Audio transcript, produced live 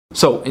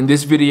So in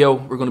this video,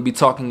 we're going to be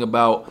talking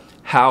about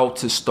how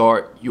to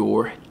start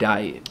your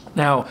diet.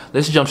 Now,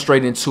 let's jump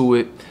straight into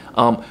it.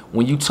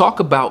 When you talk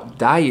about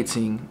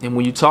dieting and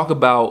when you talk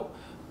about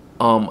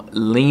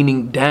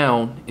leaning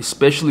down,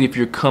 especially if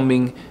you're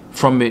coming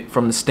from it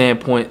from the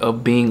standpoint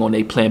of being on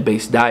a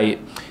plant-based diet,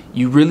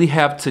 you really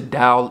have to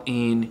dial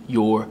in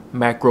your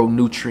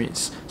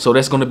macronutrients. So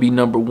that's going to be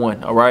number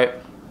one, all right?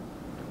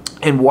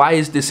 And why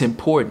is this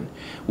important?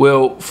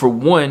 Well, for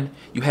one,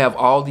 you have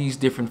all these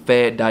different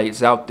fad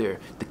diets out there,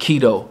 the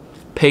keto,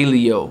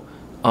 paleo,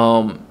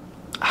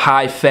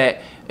 high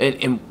fat,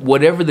 and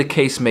whatever the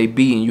case may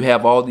be, and you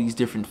have all these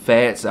different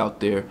fads out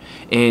there.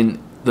 And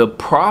the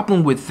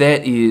problem with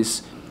that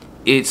is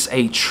it's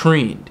a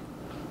trend.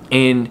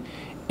 And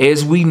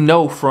as we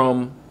know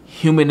from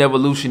human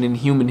evolution and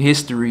human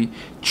history,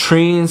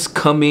 trends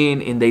come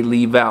in and they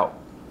leave out,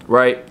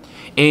 right?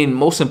 And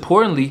most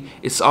importantly,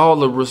 it's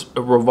all a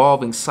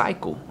revolving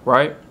cycle,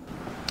 right?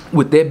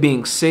 With that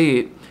being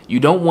said, you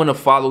don't want to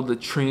follow the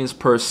trends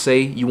per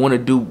se. You want to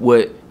do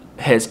what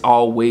has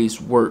always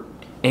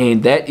worked,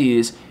 and that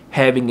is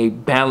having a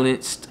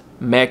balanced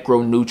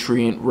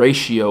macronutrient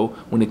ratio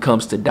when it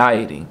comes to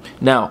dieting.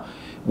 Now,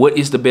 what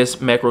is the best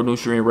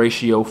macronutrient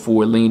ratio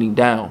for leaning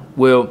down?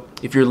 Well,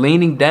 if you're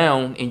leaning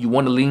down and you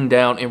want to lean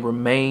down and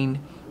remain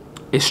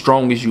as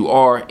strong as you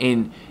are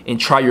and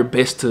try your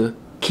best to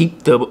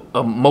keep the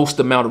most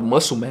amount of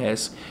muscle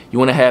mass, you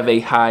want to have a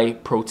high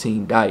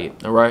protein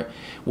diet, all right?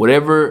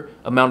 Whatever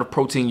amount of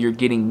protein you're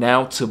getting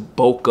now to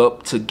bulk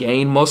up, to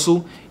gain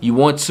muscle, you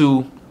want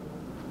to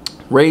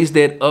raise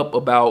that up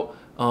about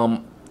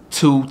 2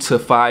 to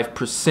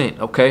 5%,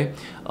 okay?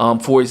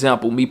 For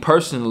example, me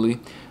personally,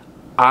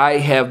 I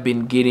have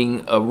been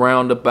getting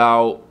around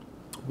about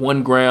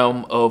 1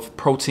 gram of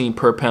protein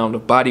per pound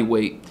of body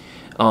weight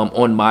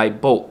on my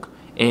bulk.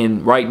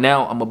 And right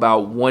now I'm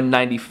about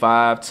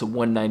 195 to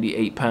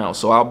 198 pounds.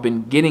 So I've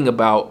been getting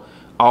about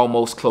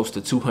almost close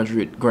to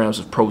 200 grams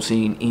of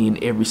protein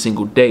in every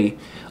single day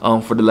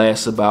for the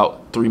last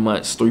about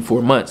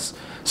 3-4 months.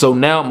 So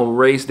now I'm gonna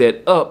raise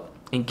that up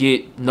and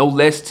get no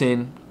less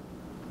than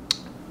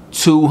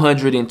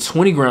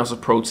 220 grams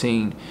of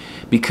protein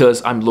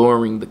because I'm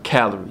lowering the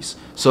calories.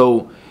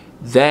 So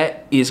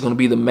that is going to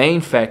be the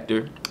main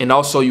factor. And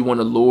also you want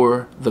to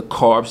lower the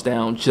carbs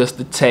down just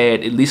a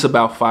tad, at least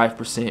about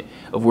 5%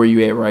 of where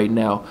you're at right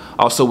now.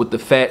 Also with the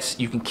fats,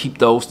 you can keep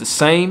those the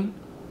same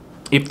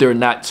if they're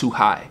not too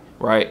high,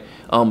 right?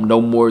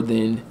 No more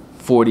than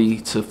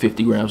 40 to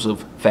 50 grams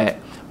of fat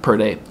per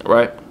day,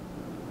 right?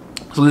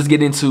 So let's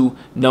get into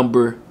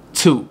number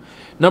two.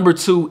 Number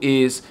two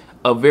is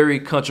a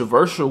very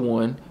controversial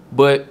one,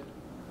 but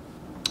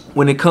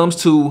when it comes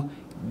to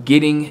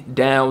getting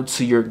down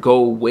to your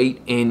goal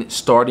weight and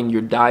starting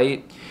your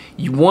diet,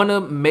 you want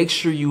to make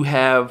sure you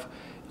have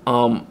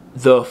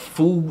the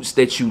foods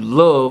that you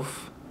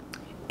love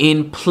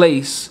in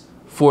place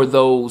for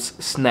those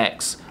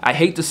snacks. I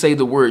hate to say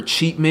the word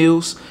cheat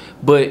meals,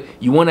 but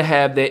you want to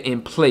have that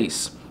in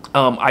place.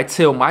 I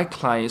tell my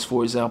clients,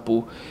 for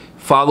example,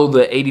 follow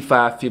the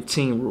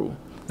 85-15 rule.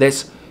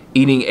 That's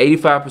eating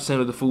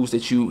 85% of the foods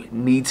that you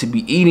need to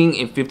be eating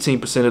and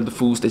 15% of the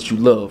foods that you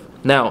love.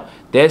 Now,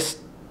 that's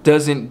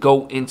doesn't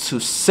go into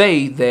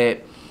say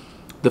that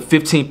the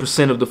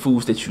 15% of the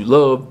foods that you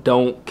love,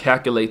 don't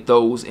calculate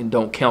those and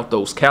don't count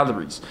those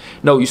calories.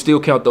 No, you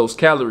still count those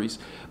calories,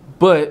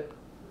 but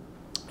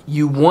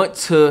you want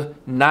to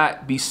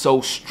not be so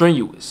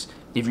strenuous.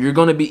 If you're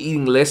going to be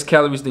eating less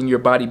calories than your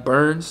body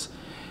burns,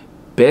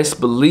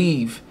 best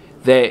believe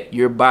that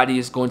your body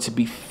is going to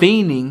be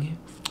fiending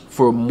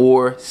for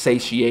more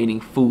satiating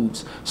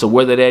foods. So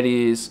whether that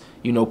is,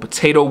 you know,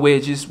 potato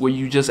wedges where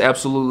you just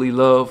absolutely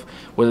love,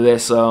 whether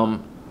that's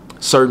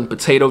certain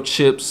potato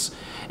chips,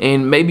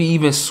 and maybe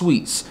even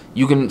sweets,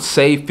 you can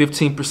save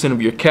 15%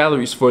 of your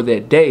calories for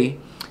that day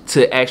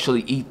to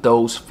actually eat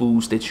those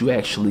foods that you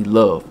actually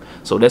love.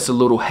 So that's a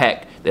little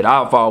hack that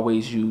I've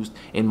always used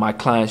and my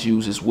clients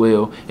use as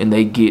well, and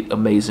they get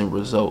amazing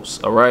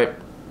results, all right?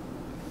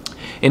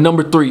 And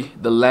number three,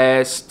 the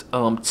last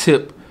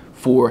tip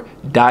for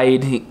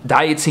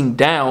dieting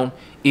down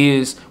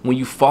is when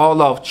you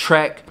fall off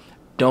track,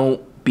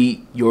 don't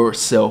beat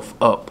yourself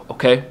up,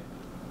 okay?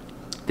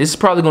 This is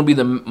probably going to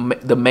be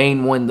the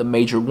main one, the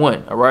major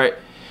one, all right?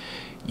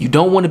 You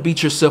don't want to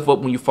beat yourself up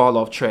when you fall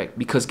off track,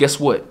 because guess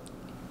what?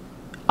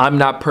 I'm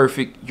not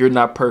perfect. You're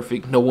not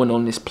perfect. No one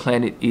on this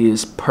planet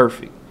is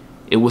perfect.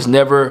 It was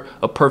never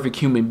a perfect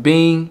human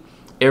being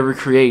ever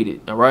created,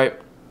 all right?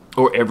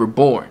 Or ever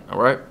born, all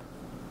right?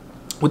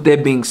 With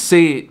that being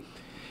said,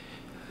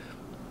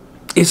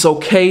 it's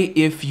okay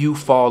if you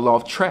fall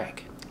off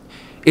track.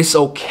 It's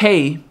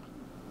okay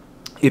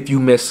if you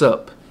mess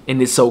up,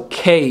 and it's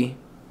okay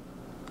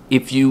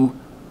if you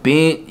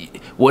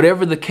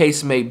whatever the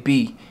case may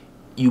be,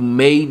 you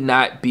may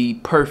not be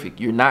perfect.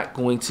 You're not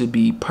going to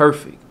be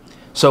perfect.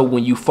 So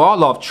when you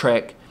fall off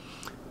track,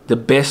 the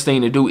best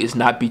thing to do is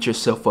not beat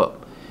yourself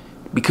up,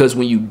 because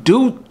when you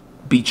do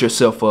beat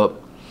yourself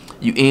up,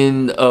 you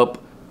end up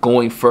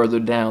going further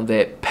down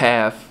that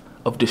path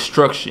of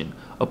destruction,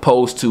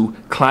 opposed to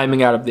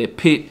climbing out of that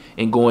pit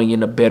and going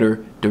in a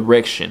better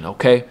direction.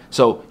 Okay,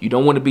 so you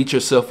don't want to beat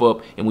yourself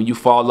up, and when you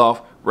fall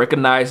off,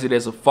 recognize it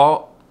as a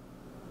fault,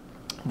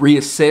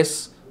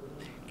 reassess,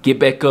 get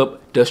back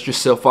up, dust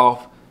yourself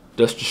off,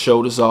 dust your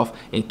shoulders off,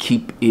 and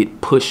keep it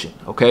pushing.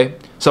 Okay,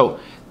 so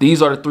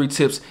these are the 3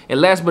 tips.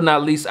 And last but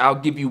not least, I'll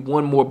give you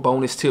one more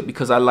bonus tip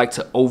because I like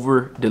to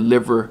over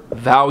deliver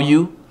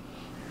value.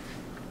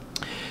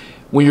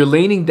 When you're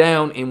leaning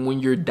down and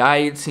when you're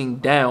dieting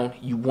down,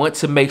 you want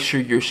to make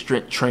sure you're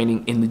strength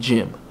training in the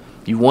gym.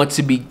 You want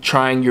to be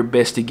trying your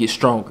best to get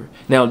stronger.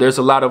 Now, there's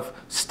a lot of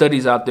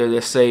studies out there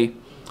that say,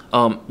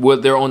 well,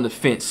 they're on the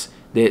fence,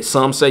 that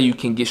some say you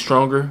can get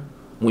stronger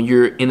when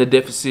you're in a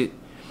deficit,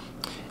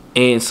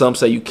 and some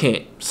say you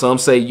can't. Some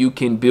say you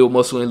can build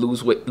muscle and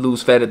lose weight,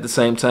 lose fat at the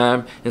same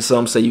time, and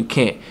some say you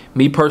can't.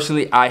 Me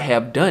personally, I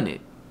have done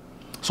it,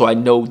 so I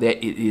know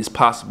that it is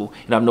possible,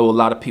 and I know a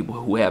lot of people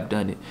who have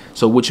done it.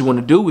 So what you want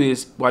to do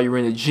is, while you're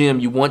in the gym,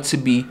 you want to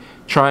be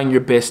trying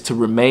your best to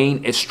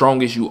remain as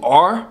strong as you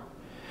are,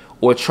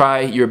 or try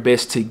your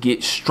best to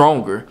get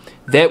stronger.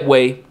 That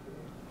way,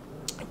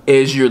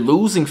 as you're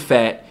losing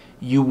fat,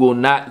 you will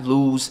not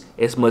lose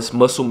as much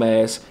muscle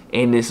mass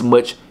and as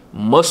much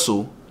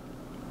muscle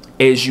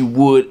as you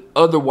would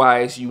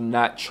otherwise you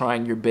not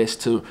trying your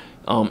best to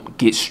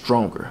get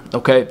stronger.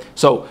 Okay,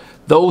 so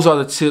those are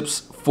the tips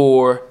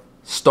for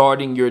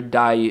starting your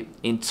diet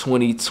in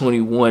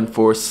 2021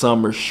 for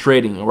summer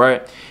shredding. All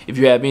right, if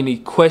you have any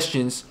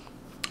questions,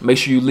 make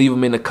sure you leave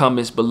them in the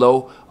comments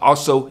below.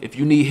 Also, if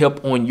you need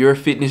help on your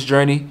fitness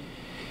journey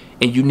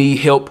and you need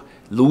help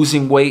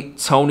losing weight,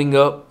 toning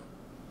up,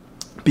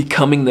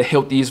 becoming the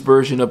healthiest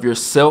version of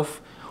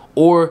yourself,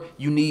 or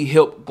you need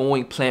help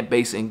going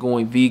plant-based and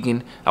going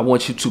vegan, I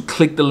want you to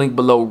click the link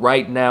below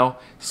right now.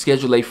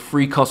 Schedule a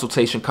free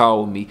consultation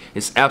call with me.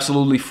 It's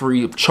absolutely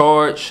free of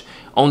charge.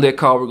 On that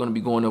call, we're going to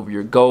be going over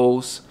your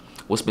goals,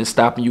 what's been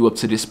stopping you up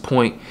to this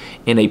point,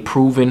 in a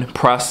proven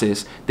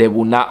process that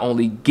will not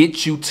only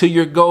get you to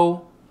your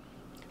goal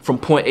from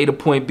point A to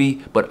point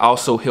B, but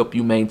also help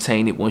you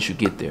maintain it once you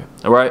get there.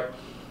 All right?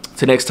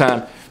 Till next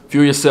time,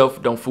 fuel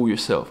yourself, don't fool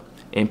yourself,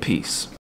 and peace.